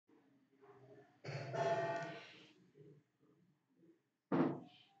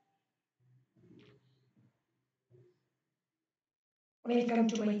Welcome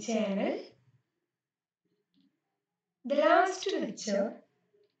to my channel. The last lecture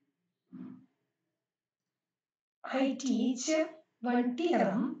I teach one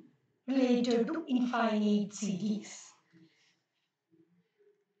theorem related to infinite series.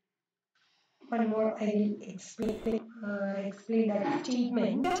 One more I will explain that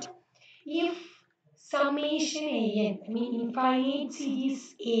statement. If summation an, infinite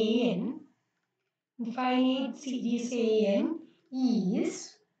series an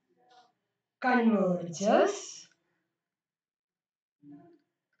is converges,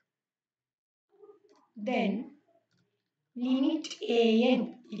 then limit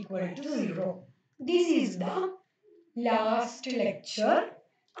an equal to 0. This is the last lecture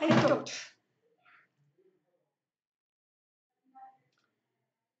I taught.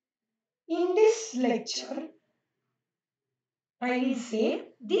 In this lecture, I will say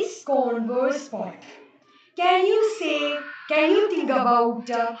this converse part. Can you think about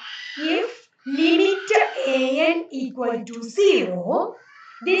if limit an equal to 0,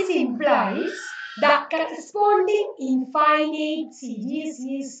 this implies the corresponding infinite series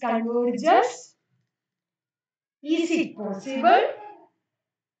is converges. Is it possible?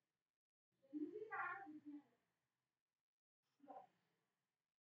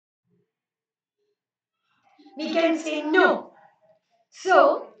 We can say no.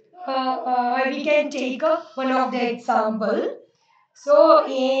 So, we can take one of the example. So,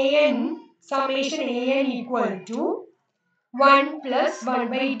 summation an equal to 1 plus 1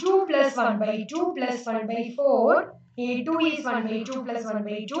 by 2 plus 1 by 2 plus 1 by 4. A2 is 1 by 2 plus 1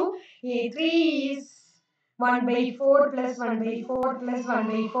 by 2. A3 is 1 by 4 plus 1 by 4 plus 1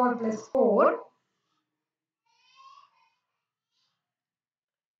 by 4 plus 4.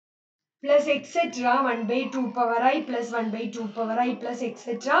 Plus etc. 1 by 2 power I plus 1 by 2 power I plus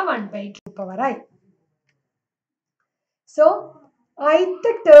etc. 1 by 2 power I. So, ith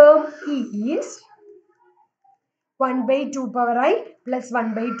term is 1 by 2 power I plus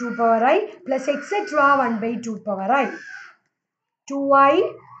 1 by 2 power I plus etc. 1 by 2 power I.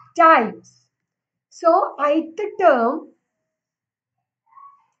 2i times. So, ith term,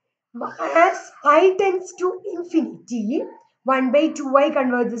 as I tends to infinity, 1 by 2i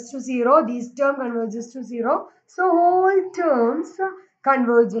converges to 0, this term converges to 0. So, all terms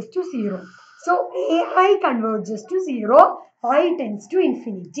converges to 0. So, ai converges to 0, I tends to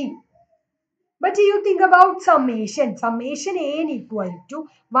infinity. But you think about summation. Summation an equal to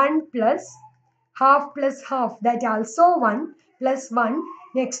 1 plus half, that also 1 plus 1,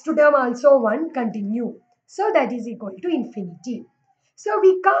 next term also 1, continue. So that is equal to infinity. So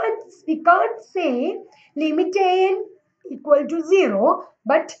we can't say limit an equal to 0,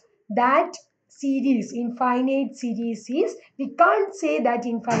 but that series, infinite series is, we can't say that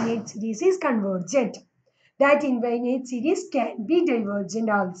infinite series is convergent. That infinite series can be divergent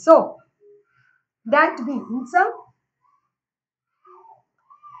also. That means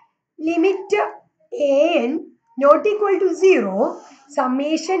limit an not equal to 0,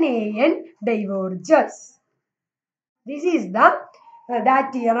 summation an diverges. This is the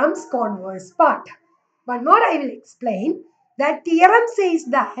that theorem's converse part. One more I will explain. That theorem says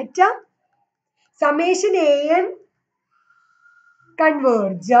that summation an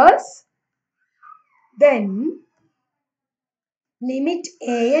converges, then limit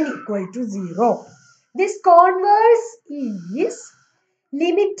an equal to 0. This converse is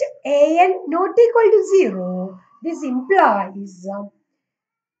limit an not equal to 0. This implies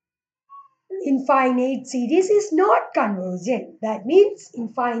infinite series is not convergent. That means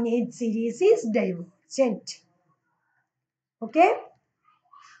infinite series is divergent. Okay.